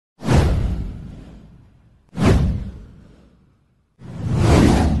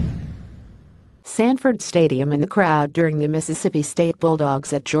Sanford Stadium and the crowd during the Mississippi State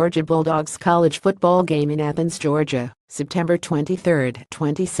Bulldogs at Georgia Bulldogs college football game in Athens, Georgia, September 23,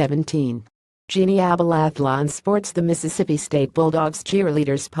 2017. Jeannie Abelathlon Sports. The Mississippi State Bulldogs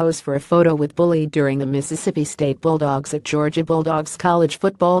cheerleaders pose for a photo with bully during the Mississippi State Bulldogs at Georgia Bulldogs college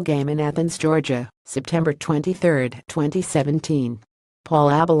football game in Athens, Georgia, September 23, 2017. Paul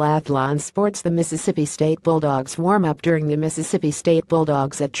Abelathlon Sports. The Mississippi State Bulldogs warm up during the Mississippi State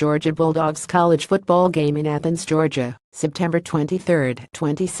Bulldogs at Georgia Bulldogs college football game in Athens, Georgia, September 23,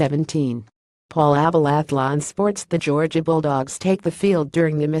 2017. Paul Abelathlon Sports. The Georgia Bulldogs take the field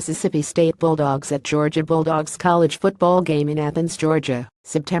during the Mississippi State Bulldogs at Georgia Bulldogs college football game in Athens, Georgia,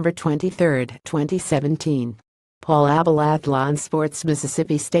 September 23, 2017. Paul Abelathlon Sports.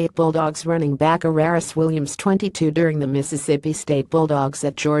 Mississippi State Bulldogs running back Araris Williams 22 during the Mississippi State Bulldogs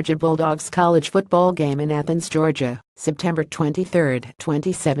at Georgia Bulldogs college football game in Athens, Georgia, September 23,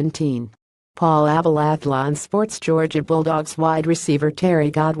 2017. Paul Abelathlon Sports. Georgia Bulldogs wide receiver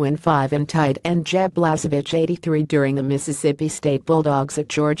Terry Godwin 5 and tight end Jeb Blazevich 83 during the Mississippi State Bulldogs at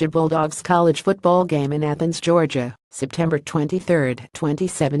Georgia Bulldogs college football game in Athens, Georgia, September 23,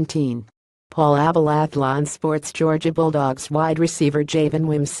 2017. Paul Abelathlon Sports. Georgia Bulldogs wide receiver Javon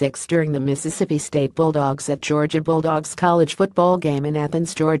Wims 6 during the Mississippi State Bulldogs at Georgia Bulldogs college football game in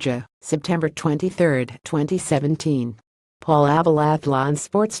Athens, Georgia, September 23, 2017. Paul Abelathlon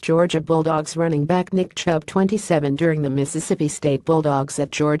Sports. Georgia Bulldogs running back Nick Chubb 27 during the Mississippi State Bulldogs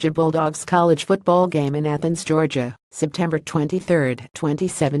at Georgia Bulldogs college football game in Athens, Georgia, September 23,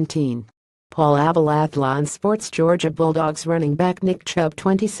 2017. Paul Abelathlon Sports. Georgia Bulldogs running back Nick Chubb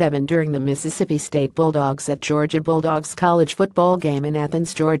 27 during the Mississippi State Bulldogs at Georgia Bulldogs college football game in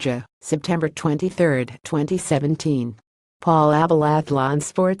Athens, Georgia, September 23, 2017. Paul Abelathlon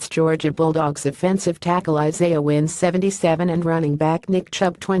Sports. Georgia Bulldogs offensive tackle Isaiah Wynn 77 and running back Nick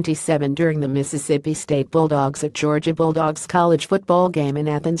Chubb 27 during the Mississippi State Bulldogs at Georgia Bulldogs college football game in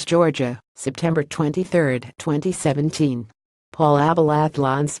Athens, Georgia, September 23, 2017. Paul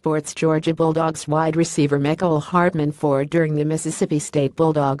Abelathlon Sports. Georgia Bulldogs wide receiver Michael Hardman 4 during the Mississippi State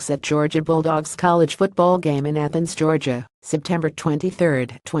Bulldogs at Georgia Bulldogs college football game in Athens, Georgia, September 23,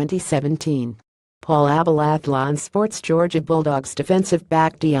 2017. Paul Abelathlon Sports. Georgia Bulldogs defensive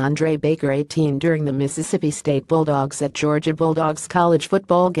back DeAndre Baker 18 during the Mississippi State Bulldogs at Georgia Bulldogs college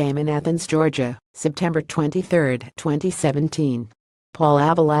football game in Athens, Georgia, September 23, 2017. Paul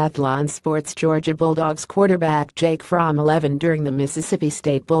Abelathlon Sports. Georgia Bulldogs quarterback Jake Fromm 11 during the Mississippi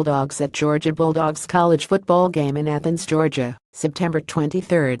State Bulldogs at Georgia Bulldogs college football game in Athens, Georgia, September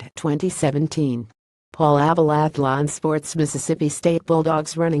 23, 2017. Paul Abelathlon Sports. Mississippi State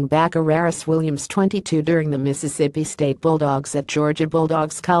Bulldogs running back Araris Williams 22 during the Mississippi State Bulldogs at Georgia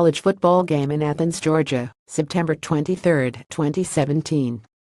Bulldogs college football game in Athens, Georgia, September 23, 2017.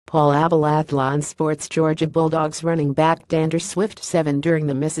 Paul Abelathlon Sports. Georgia Bulldogs running back Dander Swift 7 during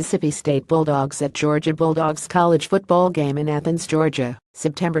the Mississippi State Bulldogs at Georgia Bulldogs college football game in Athens, Georgia,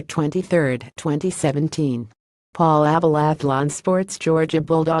 September 23, 2017. Paul Abelathlon Sports. Georgia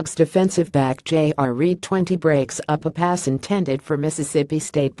Bulldogs defensive back J.R. Reed 20 breaks up a pass intended for Mississippi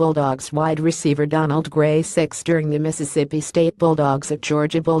State Bulldogs wide receiver Donald Gray 6 during the Mississippi State Bulldogs at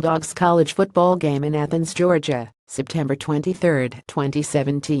Georgia Bulldogs college football game in Athens, Georgia, September 23,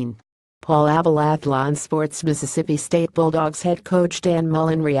 2017. Paul Abelathlon Sports. Mississippi State Bulldogs head coach Dan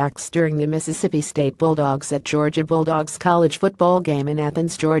Mullen reacts during the Mississippi State Bulldogs at Georgia Bulldogs college football game in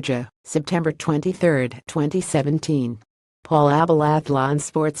Athens, Georgia, September 23, 2017. Paul Abelathlon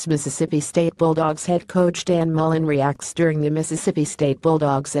Sports. Mississippi State Bulldogs head coach Dan Mullen reacts during the Mississippi State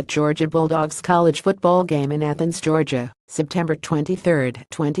Bulldogs at Georgia Bulldogs college football game in Athens, Georgia, September 23,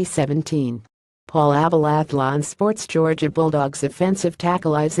 2017. Paul Abelathlon Sports. Georgia Bulldogs offensive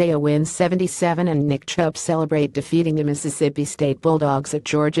tackle Isaiah Wynn 77 and Nick Chubb celebrate defeating the Mississippi State Bulldogs at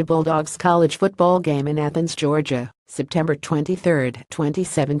Georgia Bulldogs college football game in Athens, Georgia, September 23,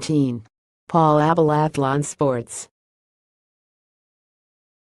 2017. Paul Abelathlon Sports.